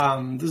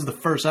This is the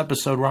first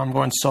episode where I'm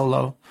going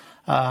solo.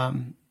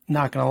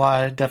 Not gonna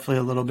lie, definitely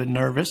a little bit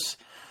nervous,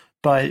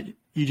 but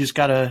you just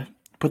gotta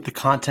put the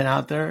content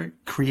out there,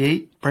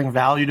 create, bring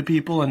value to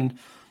people, and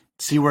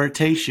see where it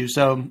takes you.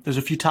 So there's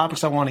a few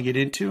topics I want to get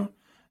into.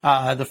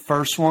 The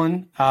first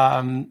one,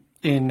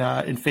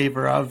 in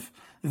favor of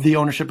the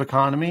ownership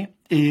economy,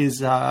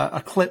 is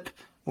a clip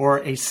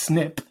or a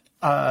snip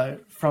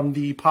from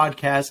the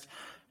podcast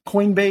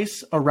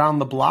Coinbase Around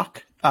the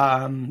Block,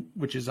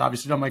 which is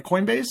obviously done by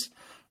Coinbase,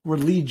 where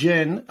Lee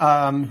Jin,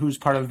 who's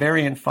part of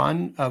Variant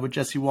Fund with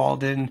Jesse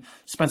Walden,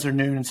 Spencer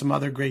Noon, and some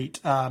other great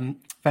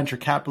venture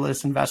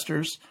capitalist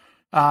investors,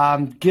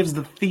 gives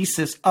the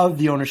thesis of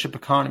the ownership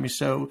economy.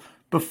 So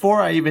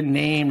before I even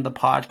name the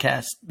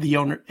podcast,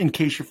 in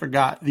case you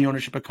forgot, the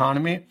ownership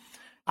economy,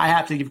 I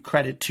have to give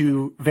credit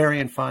to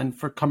Variant Fund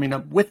for coming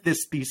up with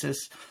this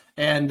thesis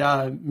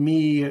and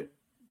me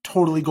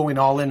totally going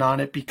all in on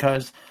it,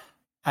 because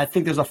I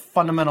think there's a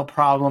fundamental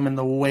problem in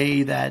the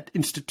way that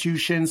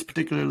institutions,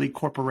 particularly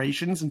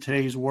corporations in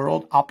today's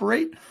world,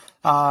 operate.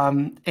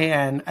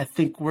 And I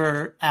think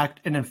we're at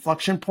an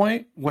inflection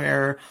point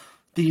where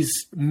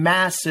these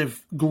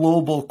massive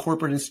global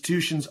corporate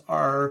institutions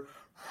are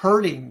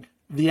hurting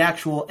the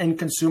actual end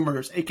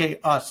consumers, aka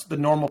us, the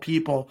normal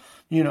people,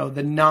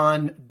 the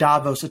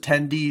non-Davos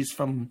attendees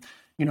from,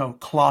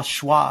 Klaus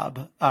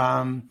Schwab,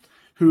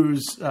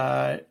 who's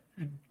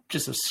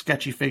just a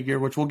sketchy figure,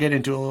 which we'll get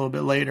into a little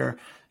bit later.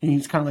 And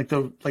he's kind of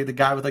like the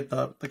guy with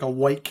like a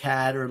white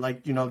cat, or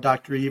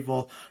Dr.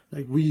 Evil,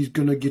 like, we're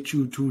gonna get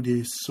you through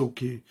this,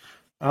 okay?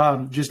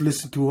 Just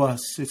listen to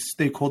us. It's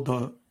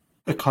stakeholder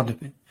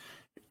economy.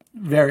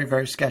 Very,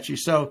 very sketchy.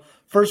 So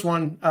first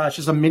one, it's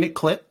just a minute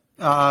clip,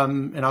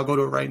 and I'll go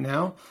to it right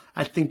now.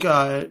 I think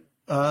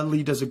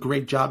Lee does a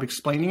great job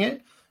explaining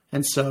it,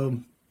 and so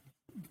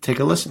take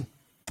a listen.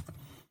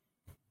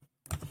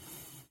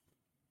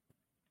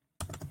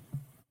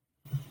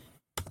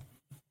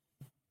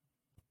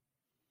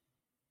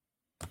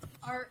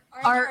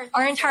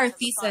 Our entire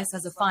thesis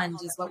as a fund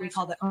is what we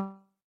call the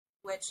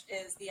which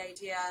is the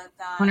idea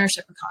that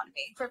ownership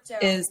economy,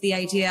 is the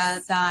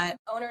idea that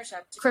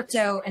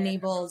crypto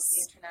enables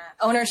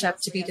ownership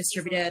to be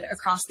distributed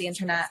across the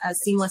internet as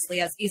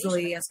seamlessly, as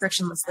easily, as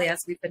frictionlessly as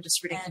we've been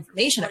distributing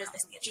information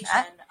across the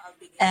internet.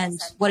 And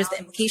what is the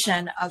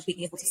implication of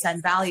being able to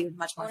send value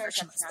much more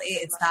frictionlessly?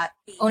 It's that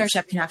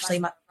ownership can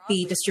actually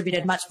be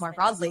distributed much more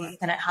broadly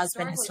than it has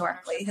been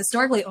historically.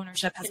 Historically,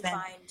 ownership has been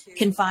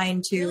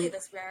confined to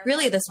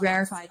really this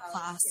rarefied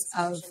class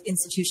of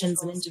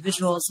institutions and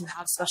individuals who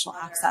have special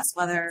access,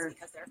 whether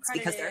it's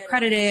because they're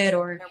accredited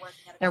or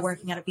they're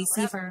working at a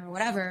VC firm or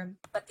whatever.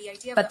 But the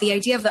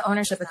idea of the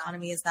ownership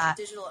economy is that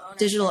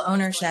digital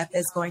ownership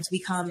is going to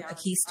become a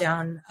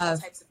keystone of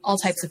all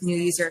types of new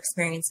user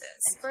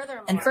experiences.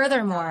 And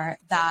furthermore,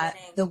 that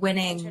the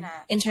winning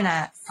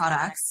internet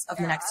products of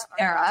the next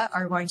era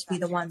are going to be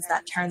the ones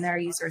that turn their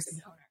users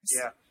into owners.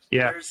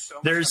 Yeah.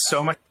 There's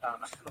so much.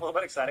 I'm a little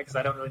bit excited because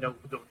I don't really know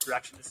the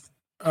direction this is.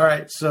 All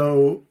right.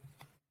 So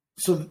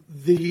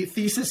the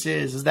thesis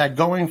is that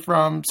going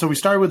from, so we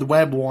started with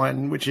Web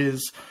 1, which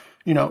is,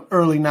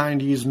 early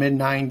 90s, mid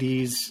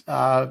 90s,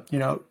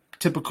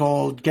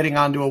 typical getting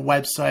onto a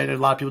website. A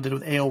lot of people did it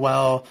with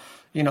AOL,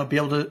 be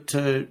able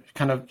to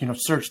kind of,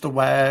 search the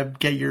web,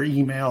 get your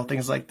email,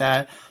 things like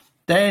that.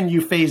 Then you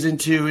phase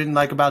into, in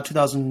like about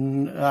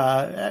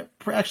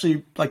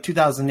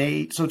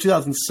 2008. So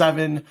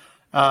 2007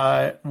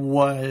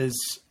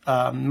 was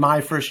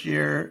my first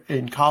year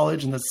in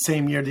college, and the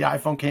same year the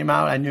iPhone came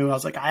out. I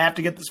was like, I have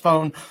to get this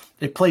phone.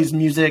 It plays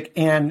music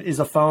and is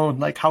a phone.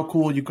 Like, how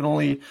cool! You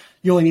only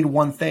need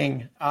one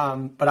thing.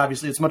 But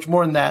obviously it's much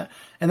more than that.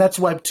 And that's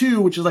Web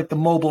 2, which is like the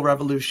mobile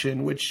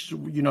revolution, which,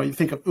 you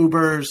think of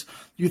Ubers,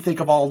 you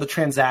think of all the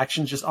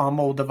transactions just on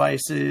mobile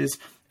devices,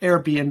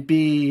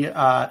 Airbnb,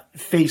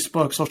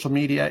 Facebook, social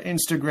media,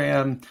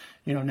 Instagram,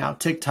 now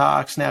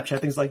TikTok, Snapchat,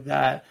 things like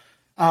that.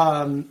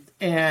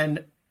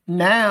 And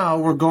now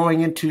we're going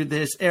into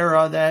this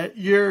era that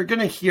you're going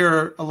to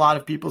hear a lot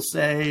of people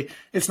say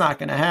it's not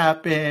going to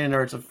happen,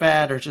 or it's a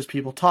fad, or it's just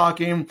people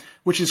talking,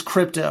 which is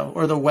crypto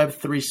or the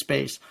Web3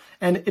 space.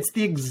 And it's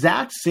the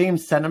exact same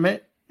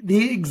sentiment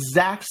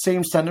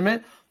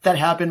that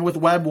happened with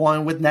Web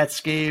 1, with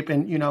Netscape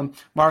and,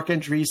 Mark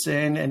Andreessen,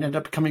 and ended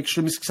up becoming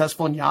extremely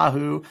successful in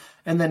Yahoo.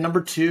 And then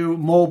number 2,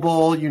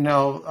 mobile,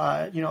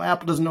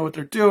 Apple doesn't know what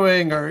they're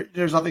doing, or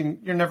there's nothing,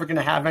 you're never going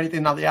to have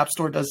anything. Now the App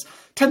Store does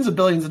tens of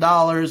billions of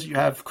dollars. You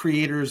have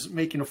creators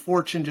making a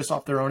fortune just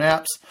off their own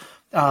apps.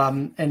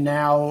 And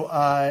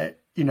now,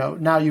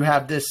 now you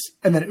have this,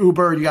 and then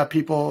Uber, you got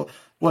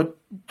what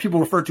people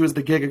refer to as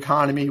the gig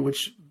economy,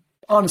 which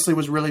honestly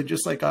was really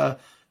just like a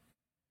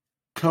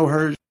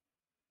coercion.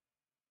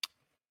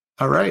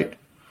 All right.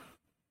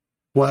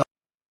 Well,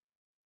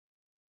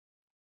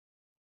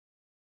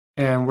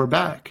 and we're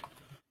back.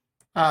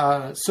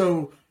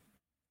 So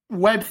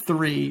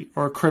Web3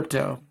 or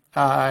crypto,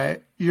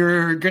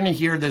 you're going to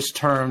hear this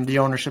term, the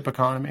ownership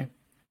economy.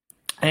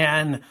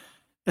 And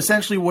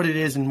essentially what it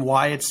is and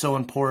why it's so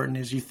important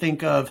is you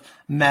think of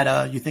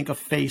Meta, you think of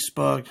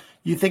Facebook,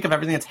 you think of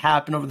everything that's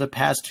happened over the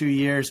past 2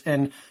 years.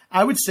 And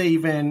I would say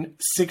even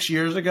 6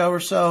 years ago or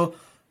so,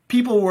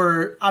 people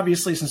were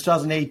obviously since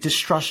 2008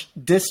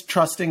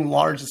 distrusting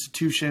large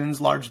institutions,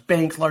 large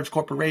banks, large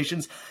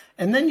corporations.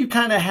 And then you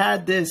kind of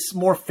had this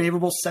more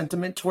favorable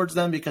sentiment towards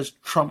them because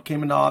Trump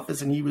came into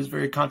office and he was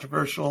very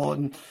controversial.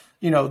 And,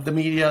 the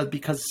media,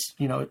 because,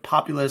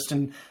 populist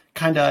and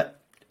kind of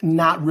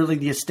not really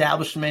the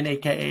establishment,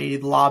 AKA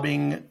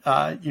lobbying,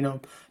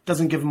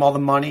 doesn't give him all the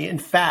money. In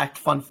fact,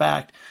 fun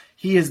fact,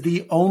 he is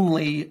the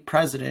only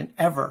president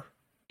ever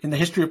in the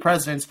history of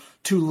presidents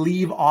to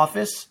leave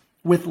office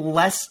with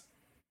less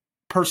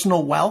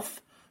personal wealth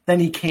than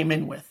he came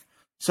in with.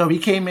 So he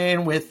came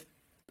in with,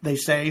 they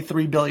say,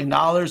 $3 billion,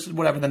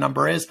 whatever the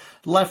number is,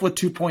 left with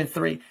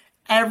 2.3.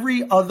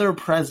 Every other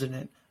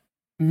president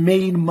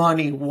made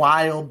money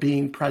while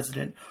being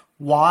president.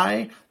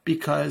 Why?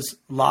 Because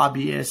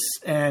lobbyists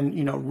and,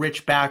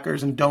 rich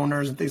backers and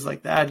donors and things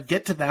like that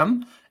get to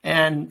them.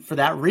 And for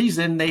that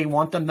reason, they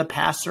want them to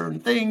pass certain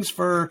things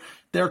for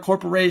their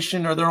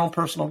corporation or their own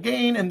personal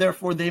gain. And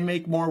therefore they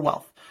make more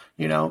wealth.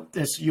 You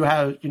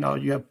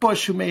have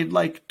Bush who made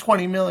like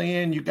 20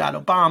 million. You got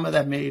Obama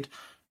that made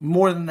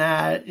more than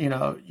that.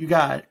 You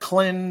got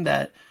Clinton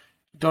that,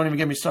 don't even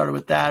get me started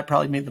with that,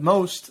 probably made the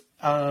most.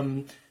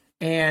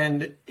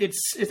 And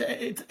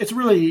it's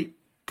really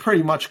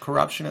pretty much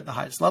corruption at the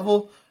highest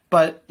level,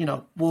 but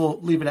we'll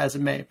leave it as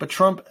it may. But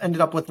Trump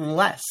ended up with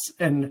less,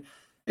 and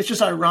it's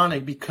just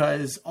ironic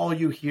because all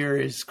you hear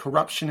is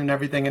corruption and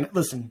everything. And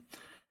listen,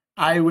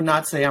 I would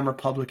not say I'm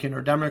Republican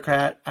or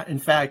Democrat. In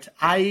fact,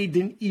 I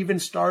didn't even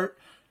start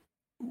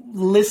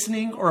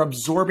listening or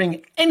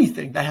absorbing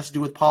anything that has to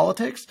do with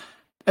politics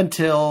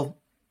until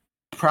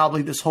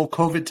probably this whole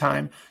COVID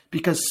time,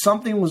 because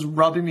something was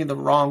rubbing me the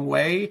wrong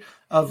way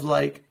of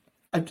like,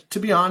 to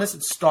be honest,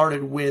 it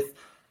started with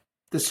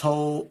this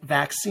whole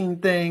vaccine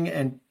thing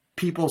and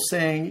people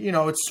saying,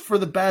 it's for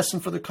the best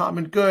and for the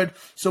common good.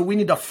 So we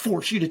need to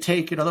force you to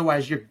take it.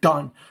 Otherwise you're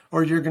done,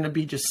 or you're going to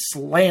be just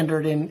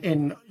slandered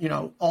in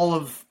all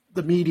of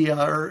the media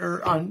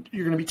or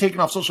you're going to be taken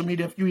off social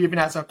media if you even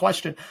ask a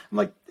question. I'm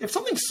like, if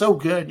something's so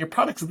good and your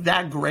product's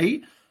that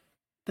great,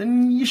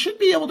 then you should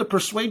be able to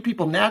persuade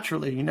people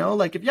naturally,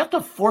 like if you have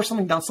to force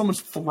something down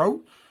someone's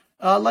throat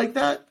like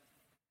that,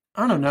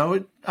 I don't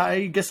know.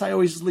 I guess I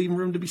always leave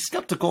room to be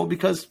skeptical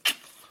because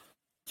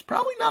it's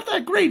probably not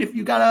that great if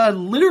you gotta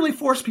literally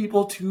force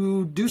people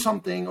to do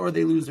something or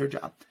they lose their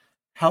job.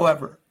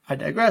 However, I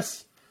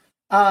digress.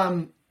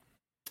 And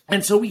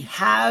so we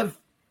have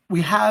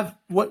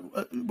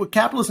what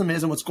capitalism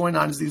is, and what's going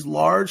on is these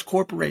large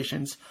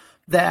corporations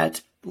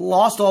that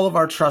lost all of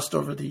our trust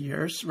over the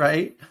years,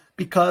 right?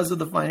 Because of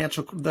the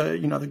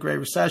the Great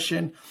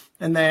Recession,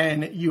 and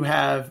then you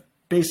have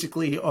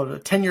basically a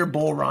 10-year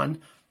bull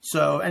run.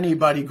 So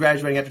anybody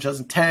graduating after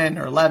 2010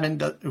 or 11,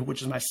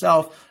 which is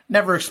myself,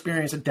 never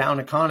experienced a down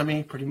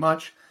economy pretty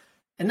much.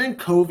 And then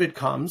COVID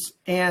comes.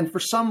 And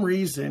for some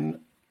reason,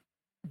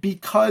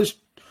 because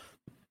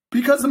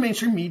the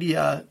mainstream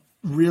media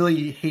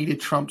really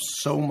hated Trump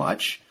so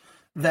much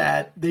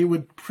that they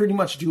would pretty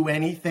much do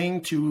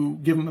anything to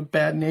give him a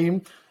bad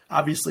name,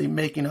 obviously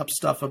making up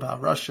stuff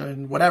about Russia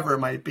and whatever it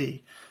might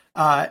be.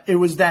 It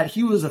was that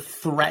he was a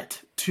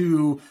threat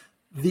to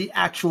the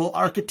actual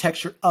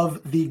architecture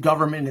of the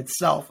government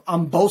itself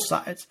on both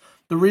sides.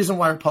 The reason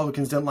why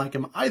Republicans didn't like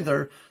him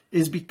either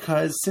is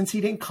because since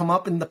he didn't come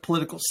up in the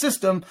political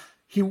system,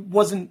 he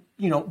wasn't,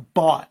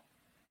 bought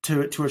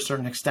to a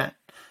certain extent.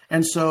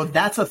 And so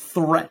that's a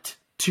threat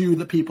to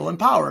the people in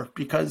power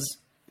because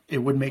it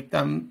would make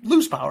them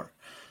lose power.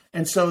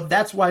 And so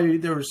that's why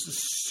there was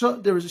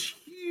this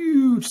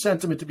huge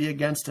sentiment to be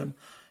against him.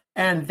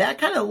 And that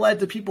kind of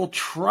led to people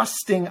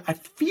trusting, I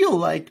feel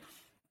like,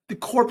 the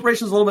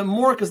corporations a little bit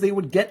more because they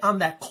would get on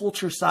that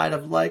culture side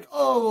of like,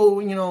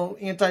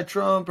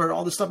 anti-Trump or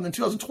all this stuff. And then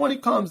 2020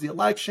 comes, the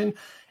election.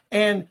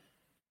 And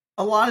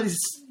a lot of these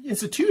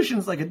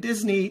institutions like a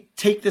Disney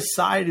take this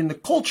side in the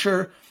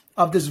culture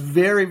of this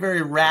very,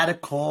 very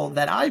radical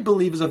that I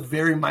believe is a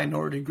very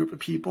minority group of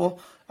people.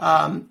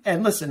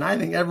 And listen, I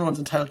think everyone's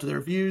entitled to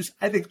their views.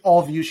 I think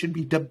all views should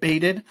be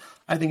debated.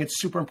 I think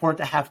it's super important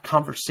to have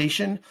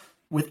conversation.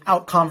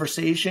 Without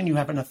conversation, you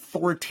have an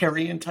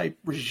authoritarian type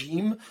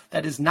regime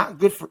that is not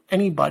good for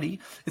anybody.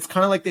 It's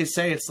kind of like they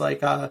say, it's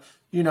like,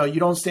 you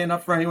don't stand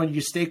up for anyone. You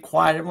stay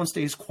quiet. Everyone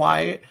stays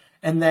quiet.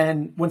 And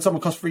then when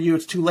someone comes for you,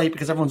 it's too late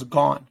because everyone's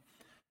gone.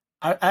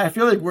 I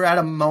feel like we're at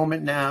a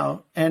moment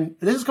now, and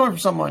this is coming from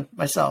someone,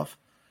 myself,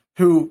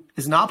 who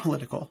is not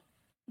political,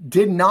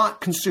 did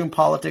not consume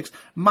politics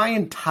my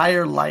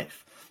entire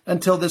life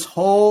until this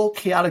whole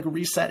chaotic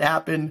reset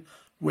happened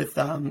with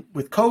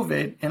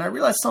COVID, and I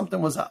realized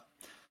something was up.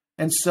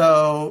 And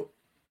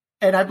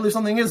I believe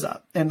something is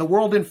up, and the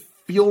world didn't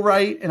feel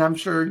right. And I'm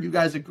sure you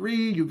guys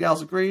agree, you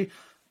gals agree,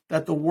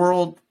 that the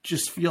world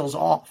just feels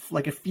off.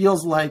 Like it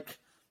feels like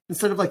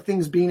instead of like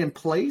things being in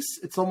place,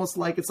 it's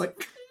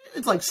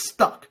like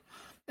stuck.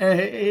 And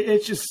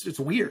it's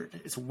weird.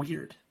 It's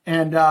weird.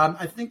 And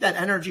I think that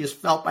energy is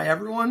felt by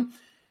everyone.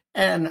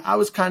 And I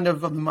was kind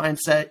of the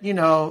mindset,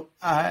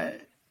 I'm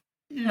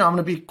going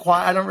to be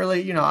quiet. I don't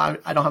really,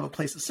 I don't have a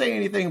place to say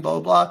anything, blah,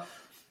 blah, blah.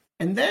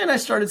 And then I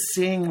started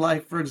seeing,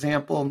 like, for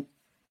example,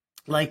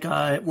 like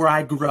where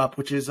I grew up,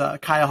 which is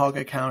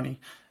Cuyahoga County,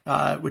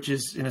 which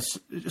is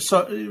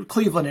in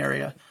Cleveland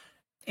area.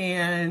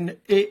 And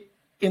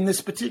in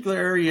this particular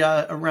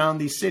area around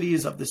these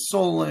cities of the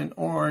Solon,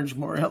 Orange,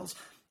 Moore Hills,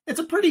 it's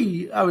a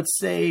pretty, I would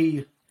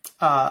say,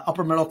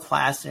 upper middle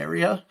class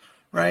area,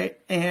 right?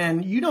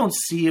 And you don't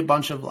see a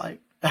bunch of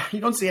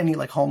you don't see any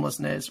like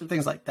homelessness or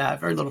things like that,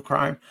 very little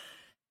crime.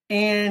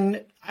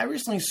 And I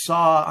recently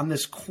saw on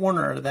this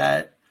corner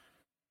that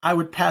I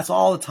would pass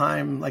all the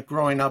time, like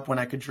growing up when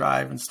I could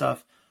drive and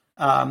stuff.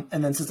 And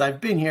then since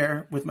I've been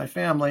here with my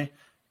family,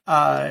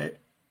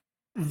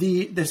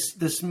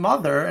 this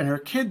mother and her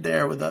kid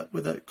there with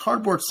a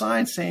cardboard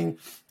sign saying,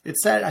 it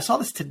said, I saw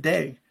this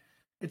today.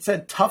 It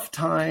said, tough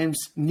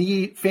times,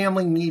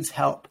 family needs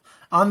help.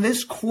 On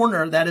this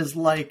corner, that is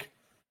like,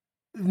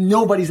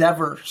 nobody's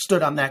ever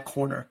stood on that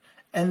corner.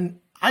 And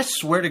I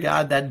swear to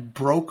God, that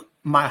broke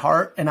my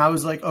heart. And I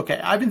was like, okay,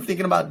 I've been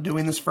thinking about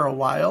doing this for a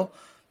while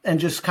and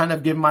just kind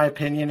of give my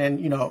opinion. And,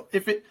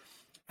 if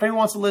anyone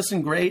wants to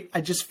listen, great.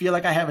 I just feel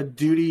like I have a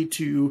duty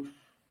to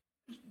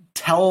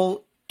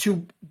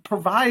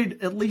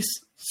provide at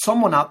least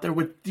someone out there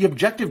with the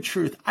objective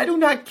truth. I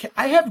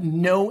have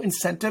no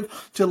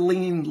incentive to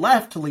lean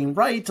left, to lean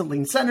right, to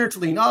lean center, to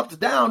lean up, to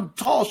down,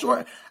 tall,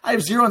 short. I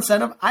have zero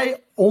incentive. I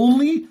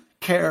only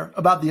care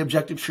about the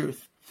objective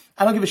truth.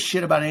 I don't give a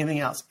shit about anything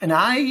else. And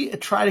I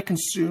try to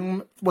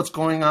consume what's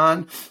going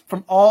on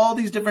from all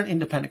these different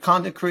independent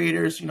content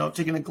creators,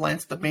 taking a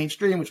glance at the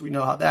mainstream, which we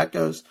know how that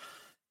goes.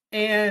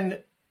 And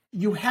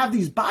you have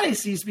these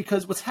biases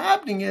because what's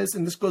happening is,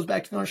 and this goes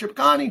back to the ownership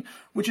economy,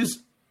 which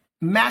is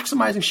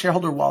maximizing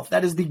shareholder wealth.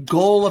 That is the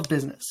goal of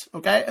business.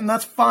 Okay. And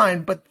that's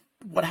fine. But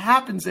what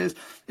happens is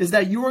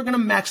that you are going to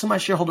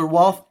maximize shareholder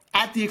wealth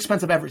at the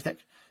expense of everything,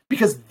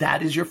 because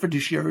that is your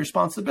fiduciary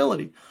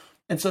responsibility.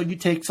 And so you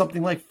take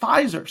something like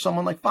Pfizer,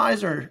 someone like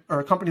Pfizer, or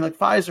a company like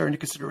Pfizer into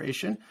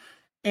consideration.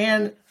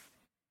 And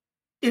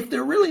if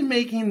they're really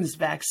making this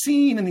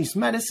vaccine and these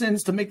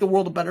medicines to make the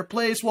world a better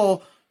place,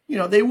 well,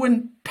 they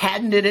wouldn't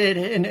patent it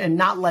and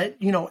not let,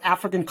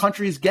 African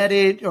countries get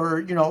it,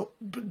 or,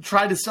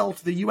 try to sell it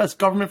to the US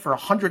government for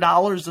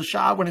 $100 a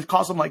shot when it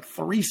costs them like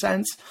 3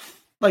 cents.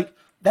 Like,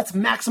 that's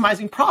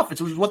maximizing profits,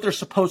 which is what they're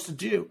supposed to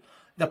do.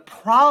 The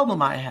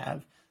problem I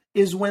have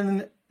is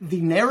when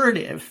the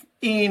narrative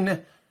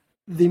in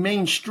the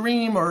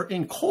mainstream or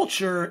in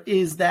culture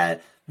is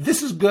that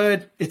this is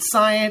good, it's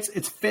science,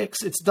 it's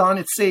fixed, it's done,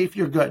 it's safe,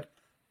 you're good.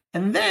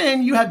 And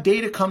then you have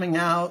data coming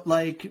out,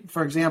 like,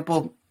 for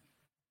example,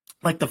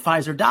 like the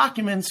Pfizer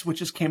documents, which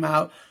just came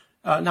out,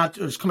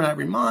 it's coming out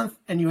every month,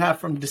 and you have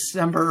from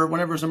December,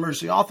 whenever it's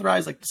emergency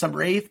authorized, like December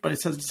 8th, but it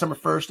says December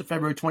 1st to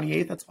February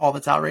 28th. That's all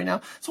that's out right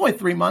now. It's only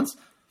 3 months.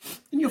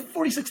 And you have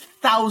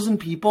 46,000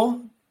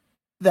 people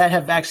that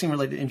have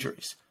vaccine-related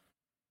injuries.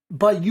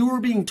 But you were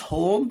being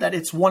told that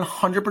it's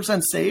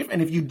 100% safe,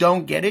 and if you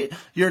don't get it,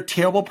 you're a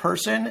terrible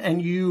person,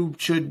 and you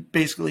should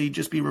basically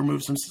just be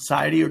removed from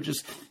society or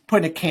just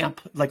put in a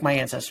camp like my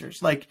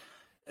ancestors. Like,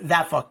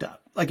 that fucked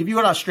up. Like, if you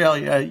go to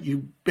Australia,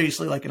 you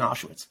basically like in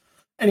Auschwitz.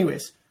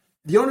 Anyways,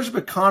 the ownership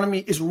economy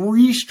is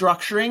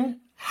restructuring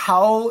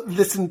how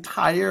this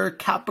entire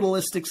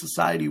capitalistic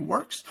society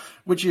works,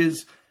 which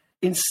is,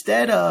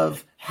 instead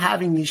of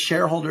having these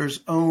shareholders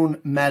own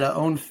Meta,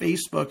 own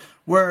Facebook,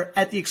 where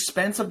at the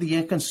expense of the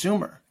end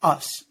consumer,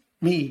 us,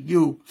 me,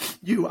 you,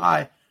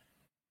 I,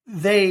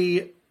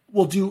 they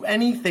will do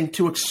anything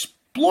to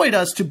exploit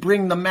us to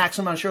bring the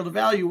maximum amount of shareholder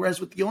value. Whereas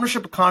with the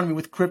ownership economy,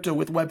 with crypto,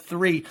 with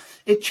Web3,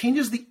 it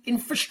changes the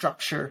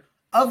infrastructure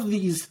of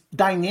these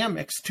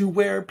dynamics to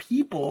where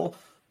people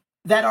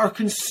that are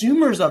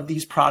consumers of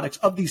these products,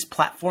 of these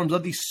platforms,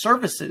 of these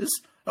services,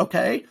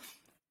 okay,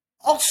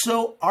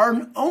 also are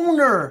an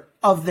owner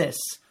of this.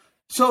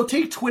 So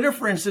take Twitter,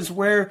 for instance,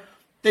 where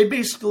they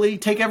basically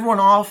take everyone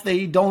off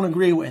they don't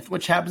agree with,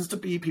 which happens to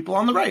be people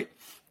on the right.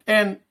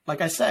 And like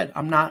I said,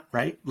 I'm not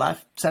right,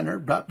 left, center,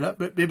 blah, blah,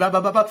 blah, blah,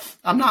 blah, blah, blah.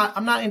 I'm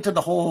not into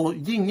the whole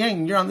yin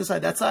yang, you're on this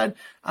side, that side.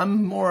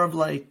 I'm more of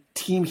like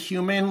team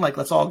human, like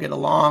let's all get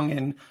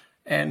along.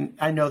 And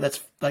I know that's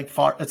like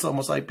it's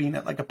almost like being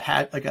at like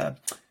a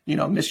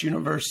Miss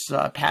Universe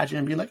pageant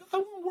and being like, I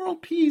want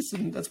world peace.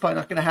 And that's probably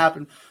not going to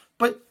happen.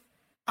 But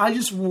I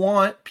just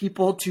want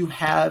people to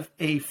have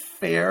I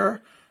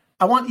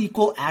want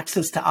equal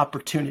access to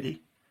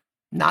opportunity,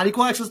 not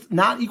equal access,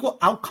 not equal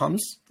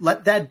outcomes.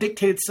 Let that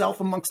dictate itself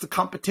amongst the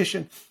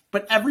competition.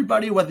 But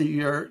everybody, whether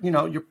you're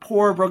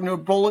poor, broken,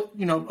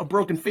 a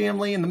broken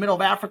family in the middle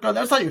of Africa,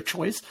 that's not your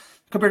choice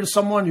compared to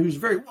someone who's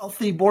very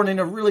wealthy, born in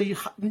a really,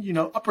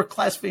 upper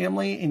class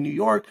family in New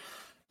York.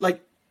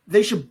 Like,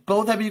 they should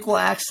both have equal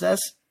access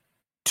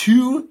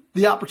to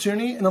the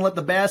opportunity, and then let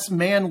the best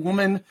man,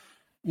 woman,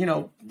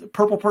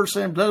 purple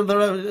person, blah, blah,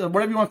 blah,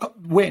 whatever you want to call,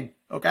 win.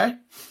 Okay.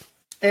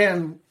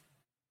 And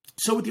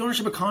so what the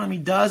ownership economy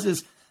does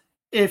is,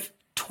 if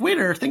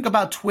Twitter, think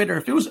about Twitter.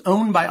 If it was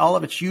owned by all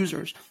of its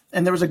users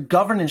and there was a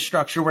governance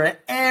structure where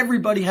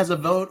everybody has a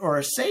vote or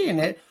a say in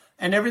it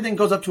and everything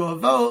goes up to a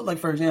vote, like,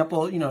 for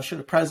example, should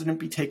a president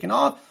be taken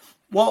off?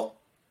 Well,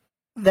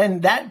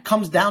 then that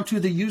comes down to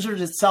the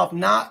users itself,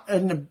 not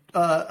a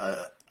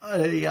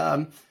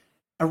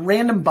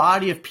random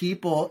body of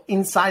people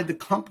inside the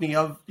company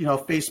of,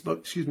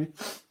 Facebook,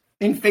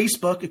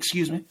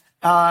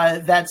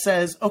 that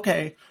says,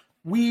 okay,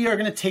 we are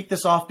going to take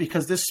this off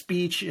because this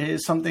speech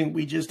is something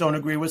we just don't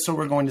agree with, so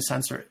we're going to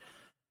censor it.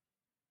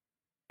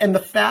 And the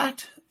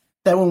fact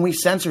that when we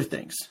censor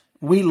things,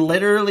 we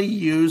literally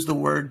use the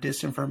word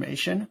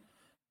disinformation,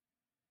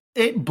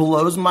 it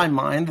blows my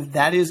mind that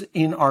that is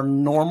in our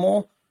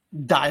normal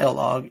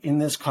dialogue in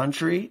this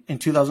country in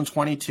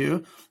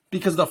 2022.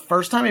 Because the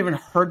first time I even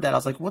heard that, I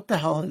was like, what the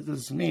hell does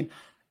this mean?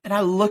 And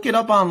I look it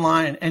up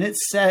online and it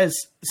says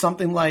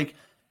something like,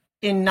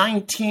 in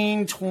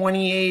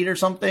 1928 or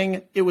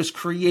something, it was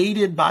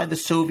created by the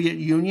Soviet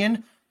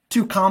Union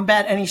to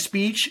combat any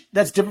speech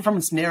that's different from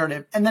its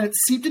narrative. And then it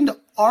seeped into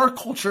our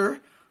culture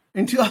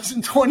in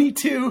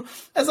 2022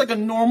 as like a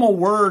normal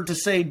word to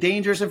say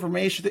dangerous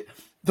information.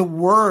 The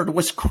word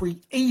was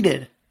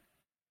created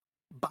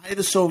by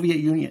the Soviet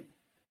Union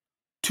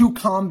to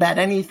combat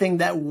anything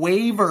that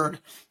wavered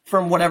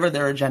from whatever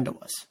their agenda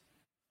was.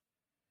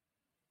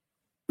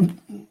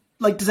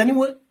 Like, does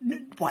anyone,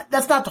 what?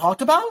 That's not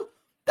talked about?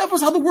 That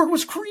was how the word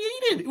was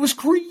created. It was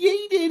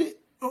created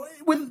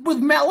with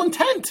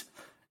malintent.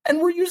 And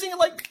we're using it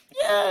like,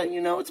 yeah,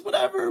 it's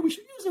whatever. We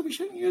should use it. We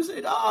shouldn't use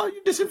it. Oh,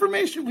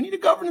 disinformation. We need a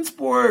governance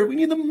board. We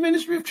need the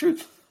Ministry of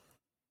Truth.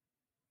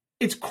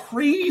 It's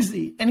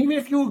crazy. And even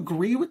if you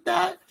agree with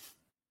that,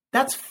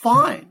 that's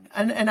fine.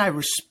 And I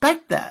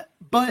respect that.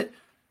 But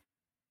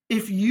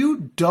if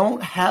you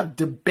don't have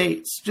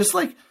debates, just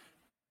like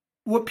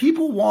what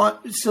people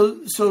want,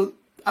 so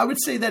I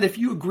would say that if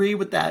you agree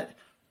with that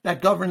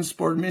governance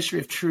board, Ministry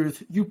of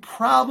Truth, you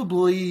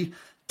probably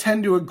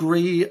tend to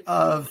agree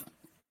of,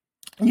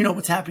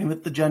 what's happening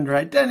with the gender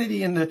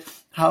identity and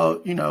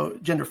how,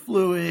 gender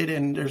fluid,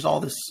 and there's all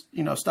this,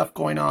 stuff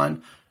going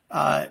on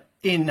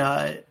in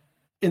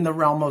the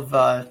realm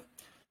of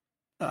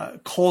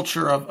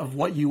culture of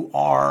what you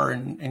are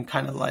and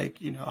kind of like,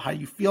 how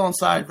you feel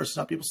inside versus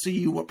how people see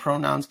you, what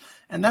pronouns,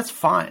 and that's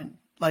fine.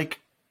 Like,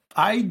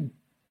 I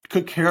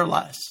could care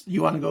less.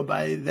 You want to go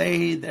by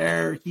they,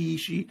 their, he,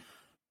 she,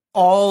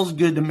 all's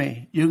good to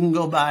me. You can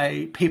go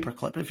by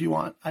paperclip if you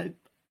want.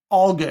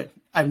 All good.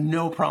 I have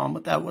no problem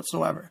with that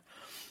whatsoever.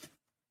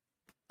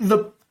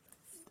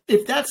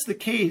 If that's the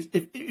case,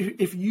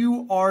 if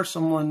you are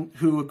someone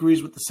who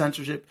agrees with the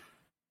censorship,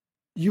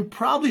 you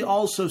probably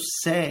also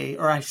say,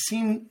 or it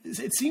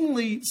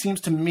seemingly seems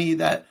to me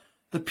that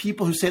the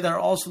people who say that are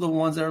also the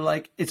ones that are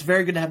like, it's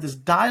very good to have this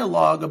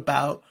dialogue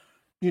about,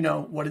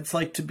 what it's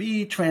like to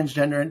be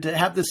transgender and to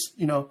have this,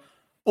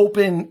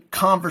 open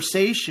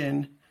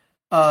conversation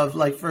of,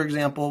 like, for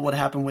example, what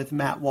happened with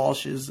Matt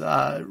Walsh's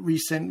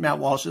Matt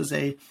Walsh is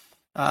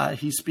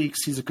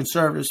he's a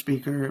conservative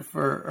speaker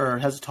or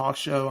has a talk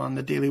show on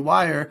the Daily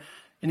Wire.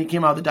 And he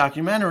came out with a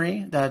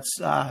documentary that's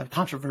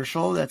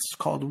controversial. That's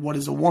called What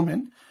is a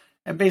Woman?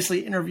 And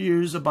basically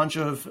interviews a bunch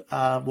of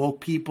woke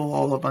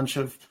people, a bunch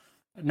of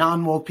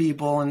non-woke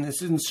people. And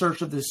this is in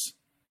search of this,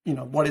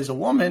 what is a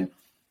woman?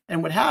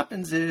 And what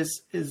happens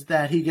is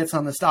that he gets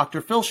on this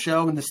Dr. Phil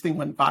show, and this thing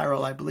went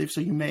viral, I believe. So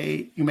you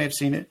may have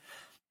seen it.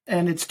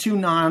 And it's two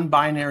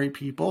non-binary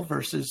people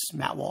versus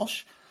Matt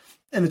Walsh.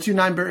 And the two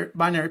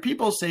non-binary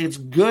people say it's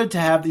good to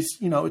have these,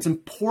 it's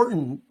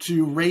important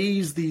to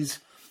raise these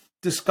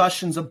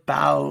discussions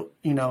about,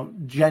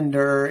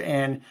 gender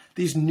and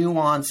these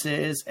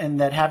nuances,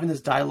 and that having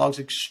this dialogue is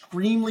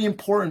extremely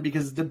important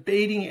because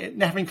debating it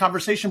and having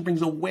conversation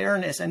brings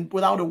awareness. And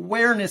without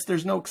awareness,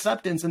 there's no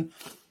acceptance. And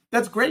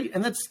that's great.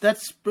 And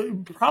that's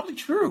probably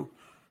true.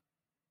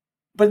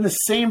 But in the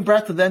same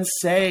breath to then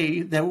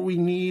say that we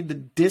need the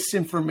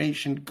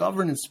Disinformation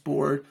Governance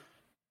Board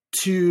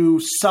to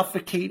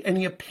suffocate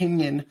any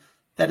opinion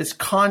that is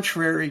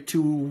contrary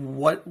to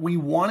what we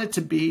want it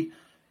to be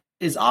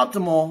is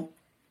optimal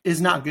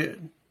is not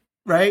good,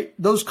 right?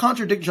 Those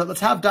contradict each other.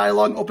 Let's have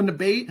dialogue, open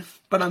debate,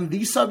 but on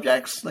these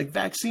subjects, like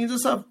vaccines and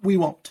stuff, we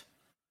won't.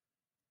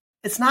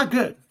 It's not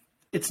good.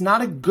 It's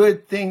not a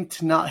good thing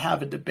to not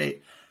have a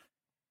debate.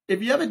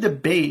 If you have a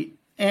debate,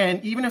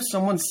 and even if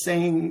someone's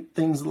saying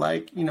things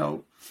like,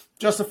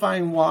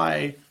 justifying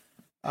why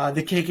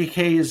the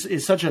KKK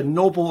is such a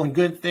noble and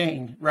good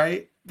thing,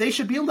 right? They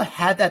should be able to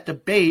have that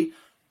debate.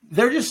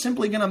 They're just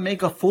simply going to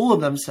make a fool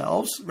of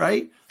themselves,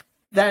 right?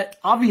 That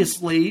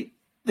obviously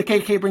the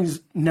KKK brings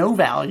no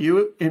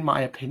value, in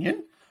my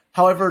opinion.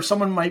 However,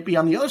 someone might be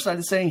on the other side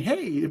and saying,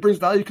 hey, it brings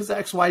value because of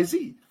X, Y,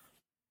 Z.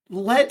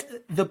 Let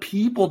the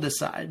people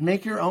decide.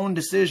 Make your own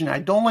decision. I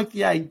don't like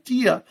the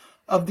idea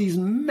of these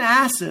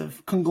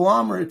massive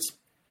conglomerates,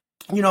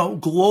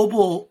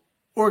 global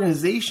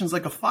organizations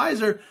like a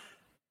Pfizer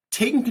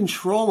taking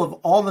control of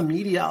all the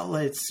media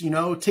outlets,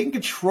 taking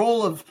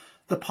control of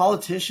the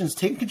politicians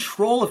taking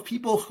control of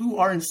people who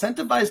are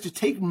incentivized to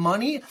take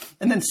money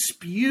and then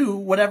spew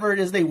whatever it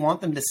is they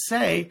want them to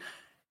say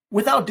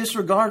without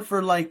disregard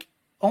for like,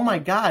 oh my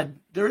God,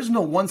 there is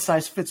no one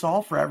size fits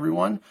all for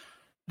everyone.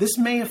 This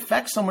may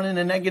affect someone in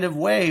a negative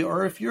way.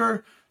 Or if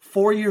you're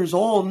 4 years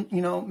old,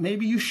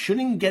 maybe you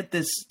shouldn't get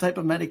this type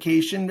of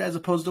medication as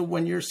opposed to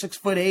when you're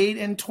 6'8"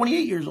 and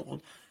 28 years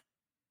old.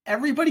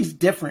 Everybody's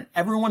different.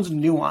 Everyone's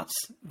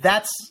nuanced.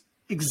 That's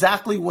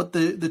exactly what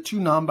the two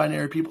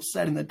non-binary people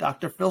said in the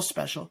Dr. Phil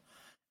special.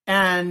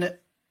 And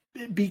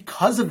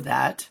because of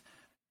that,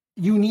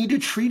 you need to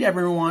treat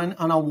everyone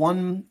on a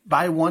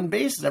one-by-one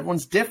basis.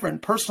 Everyone's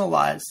different,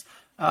 personalized.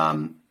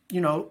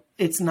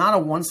 It's not a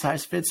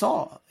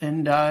one-size-fits-all.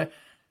 And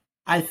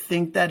I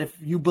think that if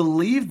you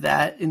believe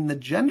that in the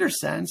gender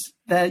sense,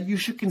 that you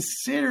should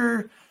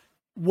consider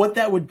what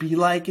that would be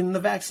like in the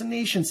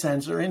vaccination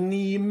sense or in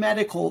the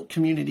medical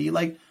community.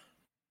 Like,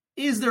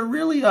 is there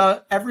really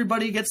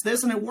everybody gets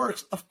this and it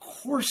works? Of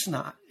course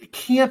not. It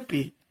can't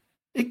be.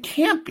 It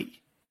can't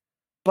be.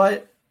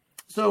 But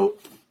so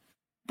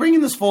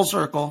bringing this full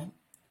circle,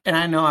 and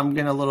I know I'm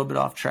getting a little bit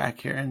off track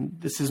here, and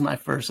this is my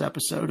first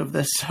episode of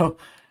this, so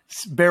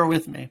bear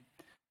with me.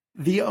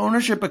 The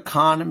ownership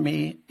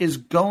economy is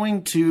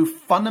going to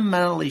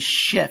fundamentally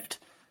shift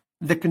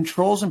the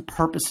controls and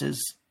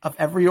purposes of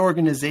every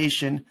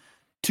organization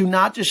to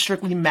not just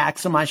strictly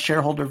maximize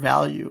shareholder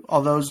value,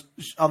 although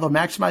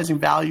maximizing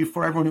value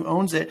for everyone who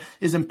owns it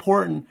is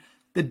important.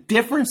 The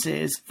difference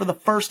is, for the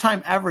first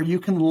time ever, you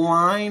can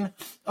align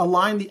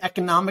the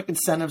economic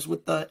incentives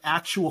with the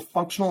actual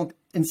functional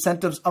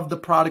incentives of the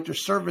product or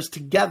service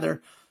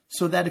together,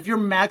 so that if you're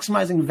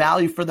maximizing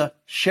value for the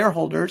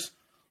shareholders,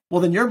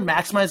 well, then you're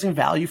maximizing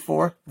value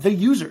for the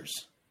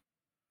users.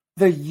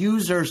 The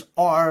users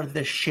are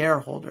the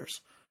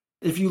shareholders.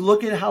 If you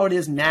look at how it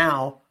is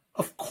now,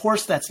 of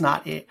course that's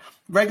not it.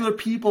 Regular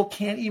people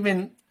can't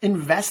even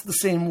invest the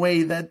same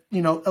way that,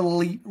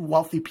 elite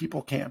wealthy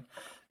people can.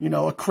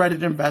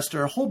 Accredited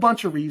investor, a whole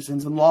bunch of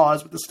reasons and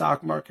laws with the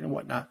stock market and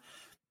whatnot.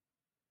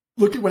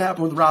 Look at what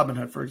happened with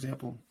Robinhood, for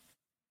example.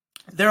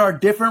 There are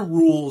different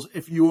rules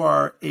if you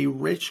are a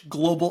rich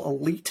global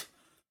elite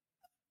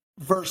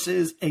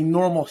versus a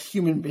normal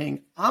human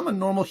being. I'm a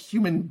normal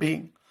human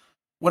being,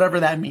 whatever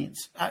that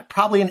means.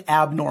 Probably an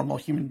abnormal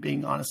human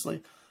being,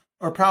 honestly,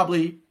 or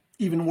probably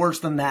even worse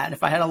than that.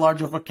 If I had a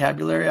larger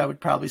vocabulary, I would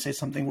probably say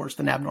something worse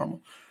than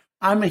abnormal.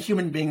 I'm a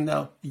human being,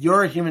 though.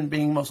 You're a human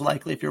being, most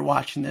likely, if you're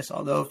watching this.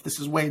 Although if this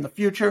is way in the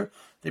future,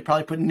 they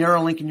probably put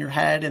Neuralink in your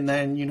head, and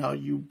then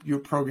you're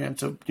programmed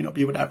to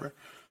be whatever.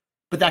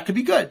 But that could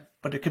be good,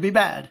 but it could be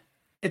bad.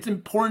 It's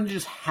important to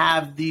just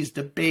have these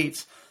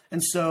debates,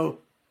 and so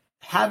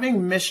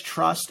having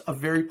mistrust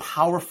of very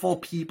powerful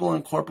people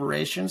and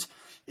corporations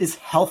is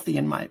healthy,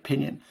 in my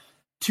opinion.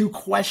 To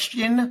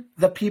question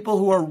the people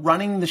who are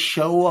running the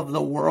show of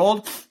the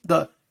world,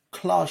 the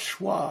Klaus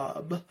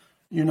Schwab,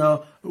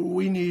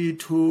 we need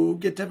to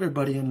get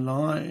everybody in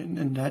line,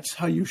 and that's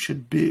how you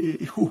should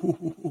be,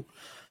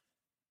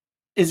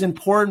 is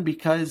important,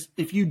 because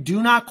if you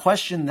do not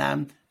question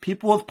them,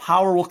 people with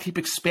power will keep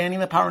expanding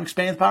the power,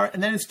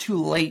 and then it's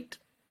too late,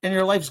 and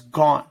your life's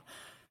gone.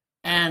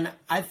 And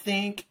I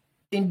think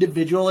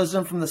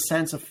individualism, from the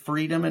sense of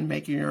freedom and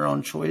making your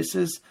own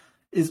choices,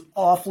 is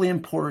awfully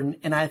important.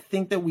 And I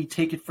think that we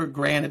take it for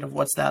granted of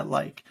what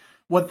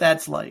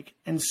that's like.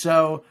 And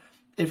so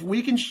if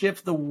we can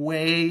shift the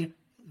way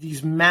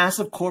these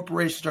massive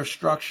corporations are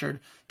structured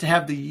to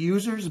have the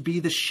users be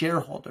the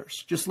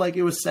shareholders, just like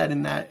it was said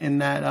in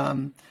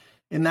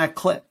that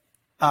clip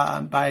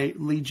by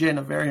Lee Jin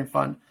of Variant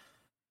Fund,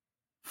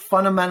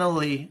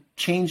 fundamentally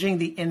changing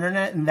the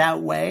internet in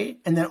that way,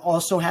 and then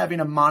also having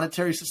a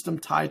monetary system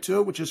tied to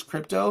it, which is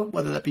crypto,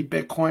 whether that be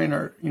Bitcoin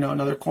or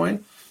another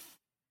coin,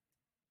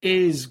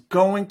 is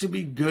going to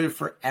be good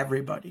for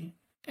everybody.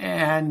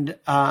 And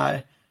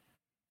I'm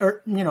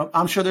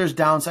sure there's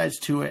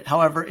downsides to it.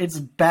 However, it's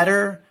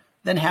better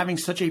than having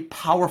such a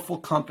powerful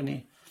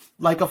company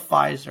like a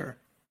Pfizer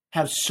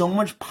have so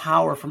much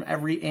power from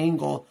every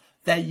angle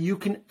that you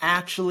can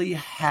actually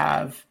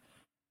have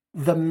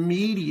the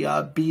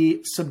media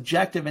be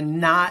subjective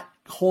and not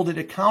hold it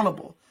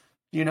accountable.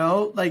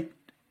 Like,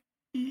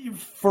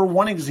 for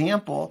one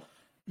example,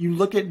 you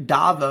look at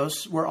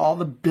Davos, where all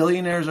the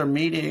billionaires are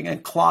meeting,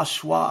 and Klaus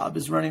Schwab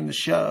is running the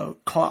show.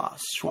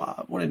 Klaus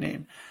Schwab, what a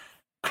name.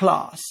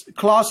 Klaus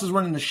is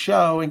running the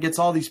show and gets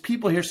all these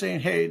people here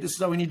saying, hey, this is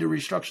how we need to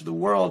restructure the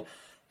world.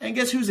 And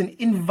guess who's an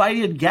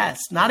invited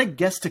guest? Not a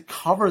guest to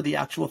cover the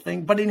actual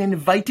thing, but an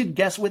invited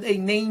guest with a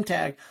name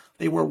tag.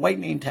 They wear white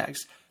name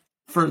tags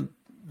for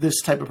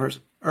this type of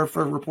person, or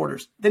for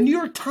reporters. The New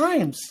York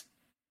Times.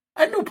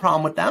 I have no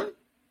problem with them.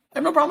 I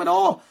have no problem at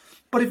all.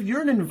 But if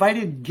you're an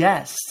invited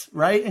guest,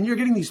 right, and you're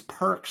getting these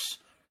perks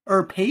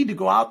or paid to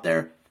go out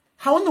there,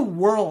 how in the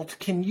world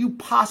can you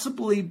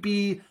possibly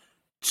be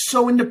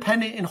so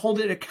independent and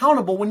hold it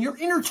accountable when you're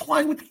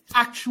intertwined with the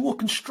actual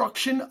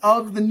construction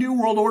of the New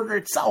World Order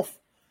itself?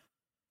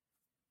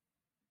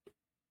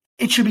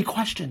 It should be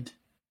questioned.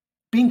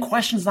 being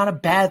questioned is not a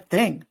bad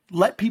thing.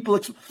 Let people,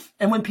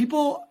 and when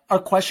people are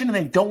questioned and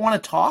they don't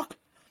want to talk,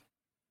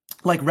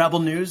 like Rebel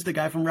News, the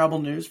guy from Rebel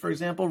News, for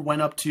example,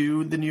 went up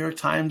to the New York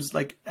Times,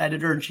 like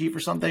editor in chief or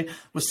something,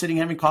 was sitting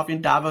having coffee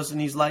in Davos. And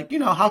he's like,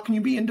 how can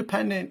you be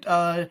independent,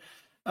 when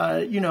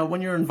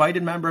you're an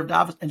invited member of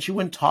Davos? And she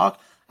wouldn't talk.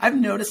 I've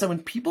noticed that when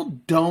people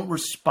don't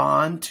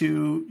respond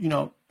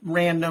to,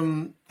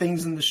 random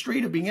things in the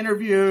street of being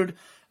interviewed,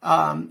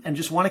 and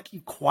just want to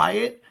keep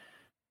quiet,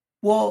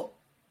 well,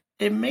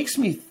 it makes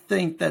me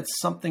think that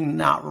something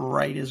not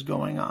right is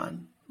going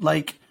on.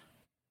 Like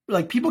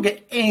people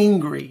get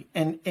angry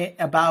and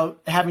about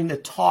having to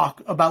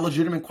talk about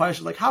legitimate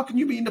questions. Like, how can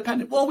you be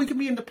independent? Well, we can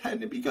be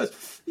independent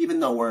because even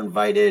though we're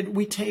invited,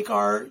 we take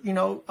our,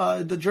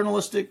 the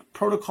journalistic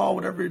protocol,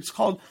 whatever it's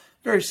called,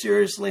 very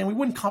seriously. And we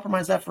wouldn't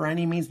compromise that for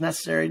any means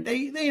necessary.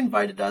 They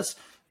invited us,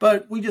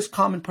 but we just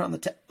come and put on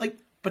the,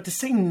 but to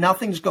say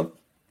nothing, just go,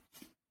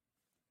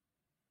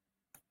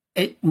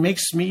 it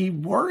makes me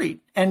worried.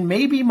 And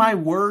maybe my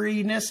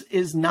worriness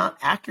is not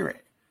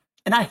accurate.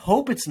 And I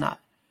hope it's not.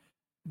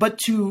 But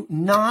to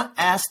not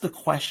ask the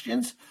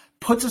questions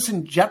puts us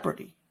in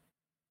jeopardy.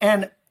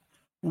 And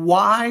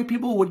why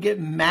people would get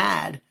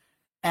mad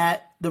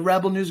at the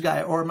Rebel News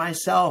guy or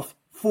myself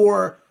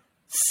for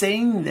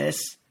saying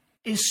this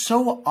is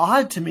so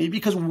odd to me,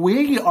 because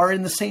we are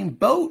in the same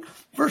boat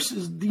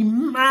versus the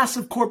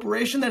massive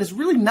corporation that is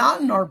really not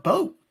in our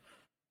boat.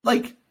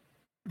 Like,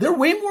 they're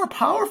way more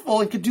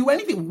powerful and could do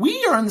anything.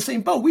 We are in the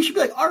same boat. We should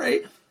be like, all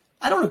right,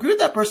 I don't agree with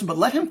that person, but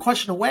let him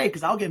question away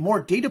because I'll get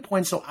more data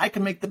points so I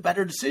can make the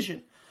better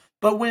decision.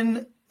 But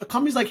when a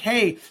company's like,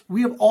 hey,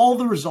 we have all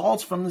the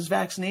results from this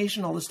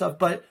vaccination, all this stuff,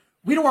 but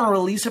we don't want to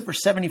release it for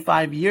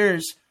 75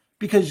 years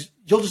because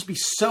you'll just be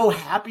so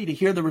happy to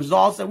hear the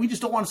results that we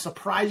just don't want to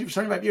surprise you for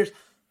 75 years.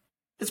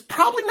 It's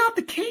probably not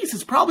the case.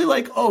 It's probably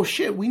like, oh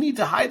shit, we need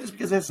to hide this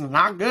because it's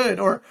not good.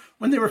 Or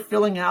when they were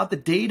filling out the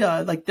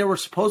data, like there were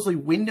supposedly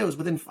windows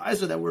within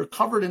Pfizer that were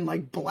covered in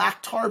like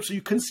black tarp so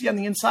you couldn't see on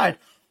the inside.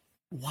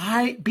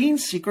 Why? Being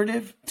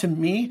secretive to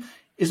me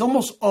is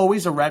almost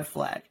always a red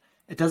flag.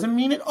 It doesn't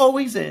mean it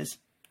always is,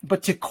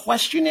 but to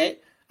question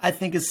it, I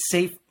think is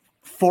safe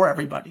for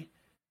everybody.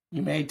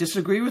 You may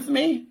disagree with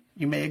me.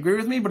 You may agree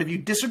with me, but if you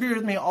disagree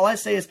with me, all I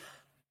say is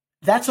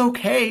that's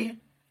okay.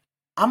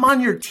 I'm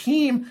on your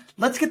team.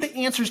 Let's get the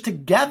answers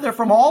together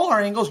from all our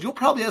angles. You'll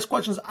probably ask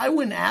questions I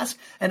wouldn't ask,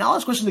 and I'll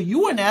ask questions that you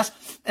wouldn't ask,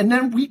 and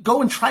then we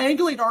go and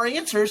triangulate our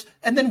answers,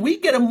 and then we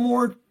get a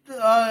more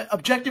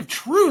objective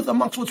truth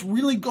amongst what's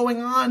really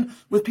going on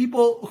with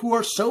people who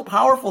are so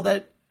powerful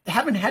that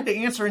haven't had to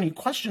answer any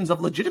questions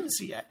of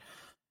legitimacy yet.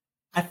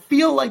 I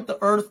feel like the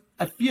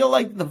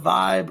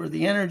vibe or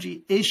the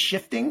energy is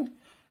shifting,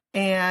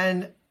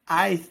 and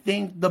I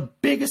think the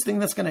biggest thing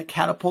that's going to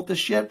catapult this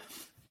ship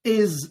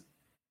is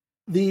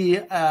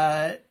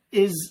the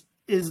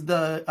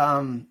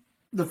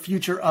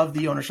future of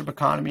the ownership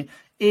economy.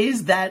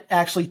 Is that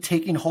actually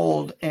taking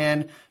hold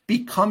and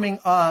becoming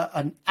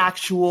an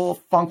actual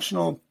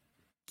functional,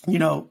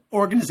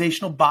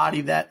 organizational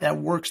body that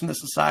works in the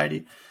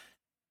society?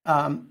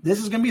 This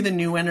is going to be the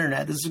new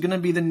internet. This is going to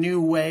be the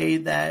new way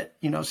that,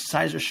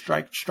 societies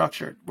are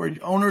structured, where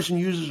owners and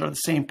users are the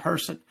same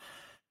person.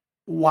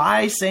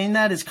 Why saying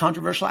that is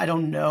controversial, I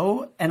don't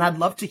know. And I'd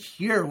love to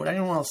hear what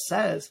anyone else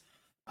says.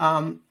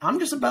 I'm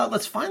just about,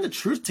 let's find the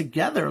truth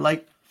together.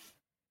 Like,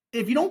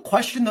 if you don't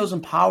question those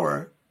in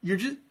power,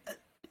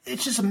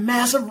 it's just a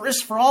massive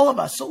risk for all of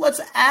us. So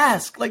let's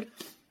ask, like,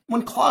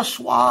 when Klaus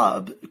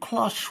Schwab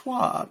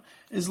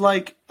is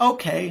like,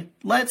 okay,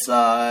 let's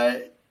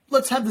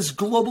have this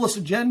globalist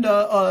agenda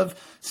of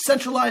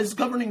centralized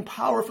governing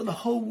power for the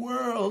whole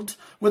world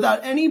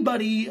without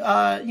anybody,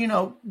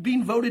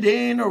 being voted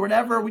in or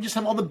whatever. We just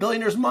have all the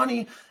billionaires'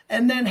 money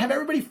and then have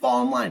everybody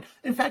fall in line.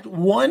 In fact,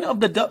 one of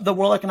the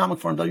World Economic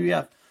Forum,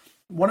 WEF,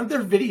 one of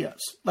their videos,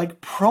 like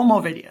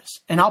promo videos,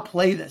 and I'll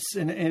play this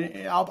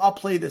and I'll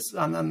play this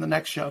on the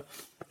next show.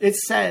 It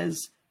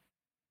says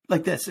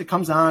like this. It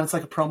comes on. It's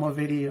like a promo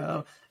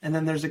video, and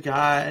then there's a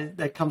guy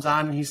that comes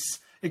on, and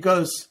it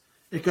goes.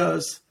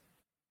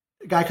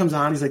 A guy comes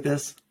on, he's like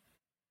this.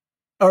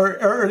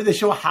 Or they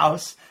show a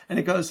house, and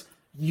it goes,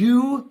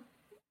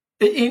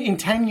 in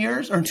 10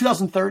 years, or in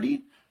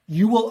 2030,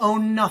 you will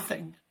own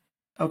nothing,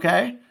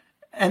 okay?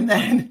 And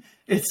then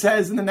it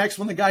says in the next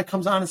one, the guy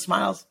comes on and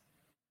smiles,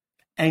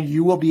 and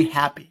you will be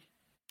happy.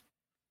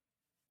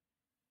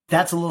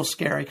 That's a little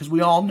scary, because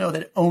we all know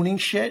that owning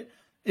shit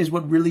is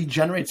what really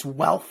generates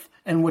wealth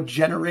and would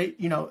generate,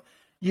 you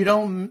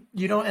don't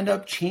end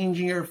up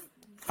changing your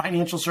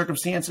financial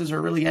circumstances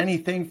or really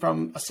anything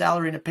from a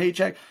salary and a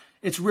paycheck.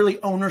 It's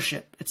really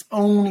ownership. It's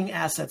owning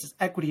assets. It's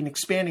equity and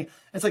expanding.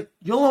 It's like,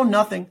 you'll own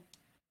nothing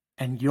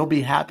and you'll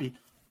be happy.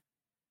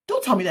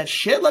 Don't tell me that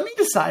shit. Let me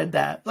decide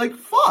that. Like,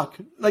 fuck.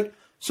 Like,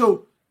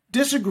 so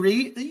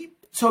disagree.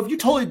 So if you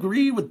totally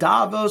agree with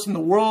Davos and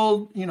the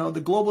world,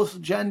 the globalist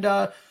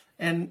agenda,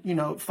 and,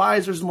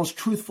 Pfizer's the most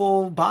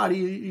truthful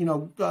body,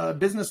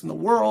 business in the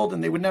world,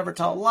 and they would never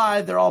tell a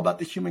lie. They're all about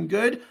the human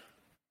good.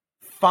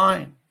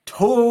 Fine.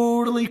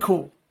 Totally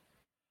cool.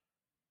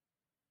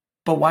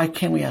 But why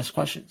can't we ask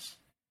questions?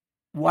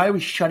 Why are we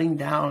shutting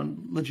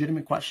down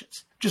legitimate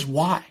questions? Just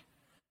why?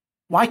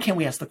 Why can't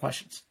we ask the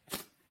questions?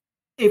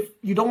 If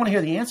you don't want to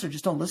hear the answer,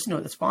 just don't listen to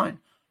it. That's fine.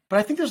 But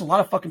I think there's a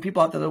lot of fucking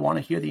people out there that want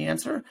to hear the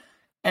answer.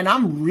 And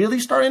I'm really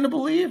starting to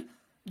believe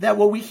that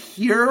what we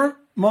hear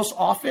most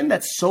often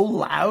that's so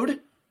loud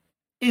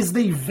is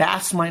the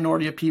vast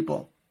minority of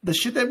people. The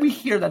shit that we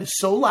hear that is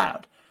so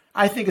loud,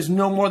 I think is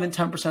no more than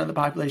 10% of the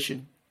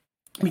population.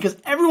 Because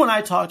everyone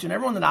I talk to and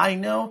everyone that I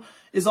know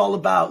is all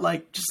about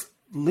like, just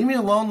leave me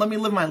alone. Let me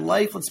live my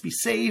life. Let's be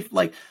safe.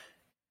 Like,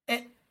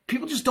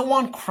 people just don't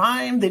want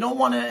crime. They don't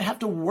want to have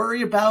to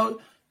worry about,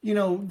 you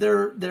know,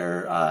 their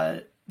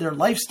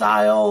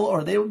lifestyle,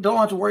 or they don't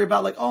have to worry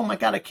about like, oh my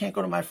God, I can't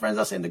go to my friend's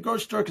house in the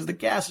grocery store because the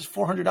gas is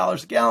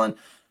 $400 a gallon.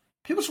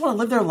 People just want to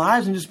live their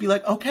lives and just be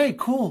like, okay,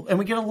 cool. And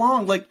we get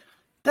along. Like,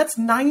 that's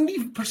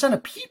 90%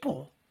 of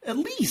people, at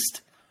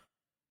least.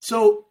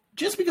 So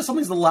just because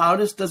something's the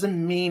loudest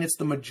doesn't mean it's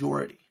the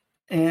majority.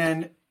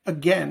 And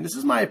again, this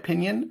is my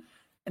opinion,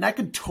 and I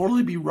could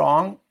totally be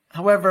wrong.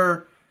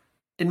 However,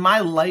 in my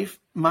life,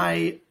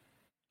 my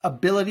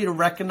ability to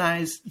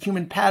recognize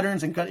human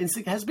patterns and gut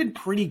instinct has been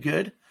pretty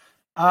good.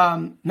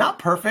 Not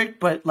perfect,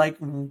 but like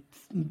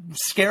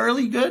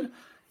scarily good.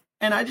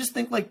 And I just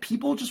think like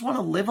people just want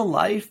to live a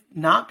life,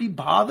 not be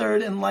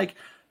bothered, and like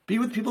be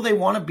with people they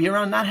want to be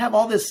around, not have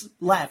all this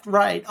left,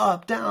 right,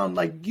 up, down,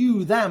 like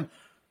you, them,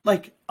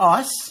 like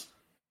us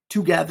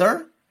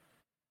together,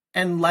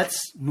 and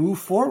let's move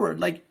forward.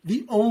 Like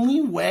the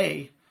only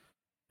way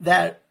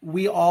that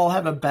we all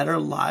have a better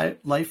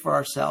life for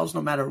ourselves,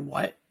 no matter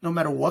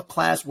what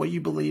class, what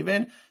you believe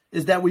in,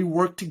 is that we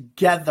work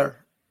together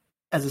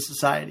as a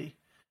society.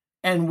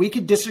 And we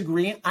could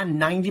disagree on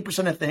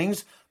 90% of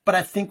things, but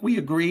I think we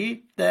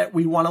agree that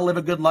we want to live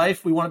a good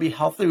life. We want to be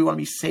healthy. We want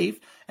to be safe.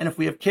 And if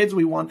we have kids,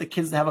 we want the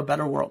kids to have a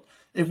better world.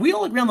 If we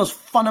all agree on those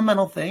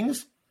fundamental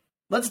things,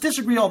 let's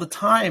disagree all the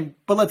time,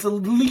 but let's at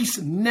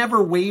least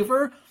never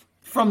waver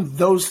from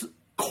those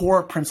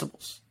core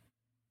principles.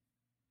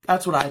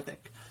 That's what I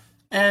think.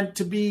 And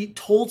to be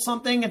told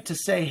something and to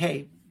say,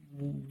 hey,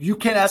 you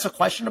can't ask a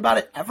question about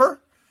it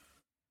ever,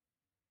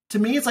 to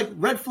me, it's like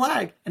red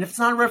flag. And if it's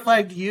not a red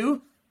flag to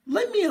you,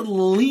 let me at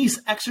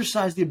least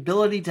exercise the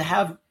ability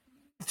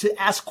to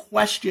ask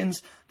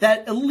questions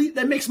that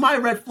makes my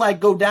red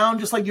flag go down,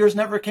 just like yours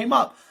never came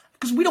up.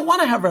 Because we don't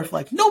want to have red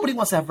flags. Nobody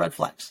wants to have red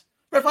flags.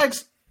 Red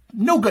flags,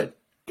 no good.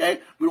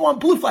 Okay? We don't want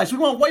blue flags. We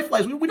don't want white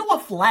flags. We don't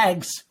want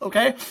flags.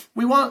 Okay?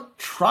 We want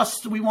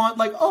trust. We want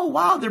like, oh,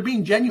 wow, they're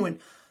being genuine.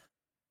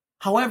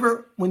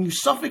 However, when you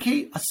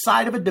suffocate a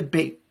side of a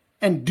debate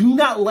and do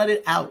not let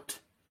it out,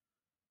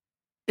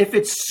 if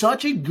it's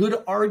such a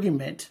good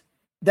argument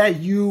that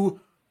you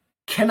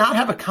cannot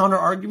have a counter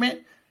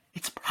argument,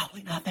 it's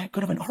probably not that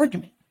good of an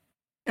argument.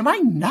 Am I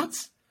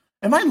nuts?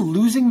 Am I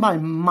losing my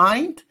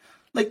mind?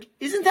 Like,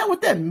 isn't that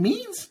what that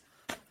means?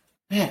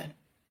 Man,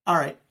 all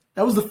right.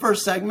 That was the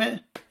first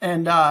segment,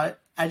 and I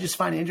just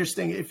find it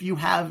interesting. If you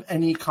have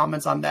any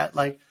comments on that,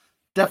 like,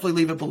 definitely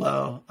leave it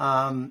below.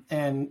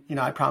 And, you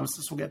know, I promise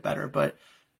this will get better. But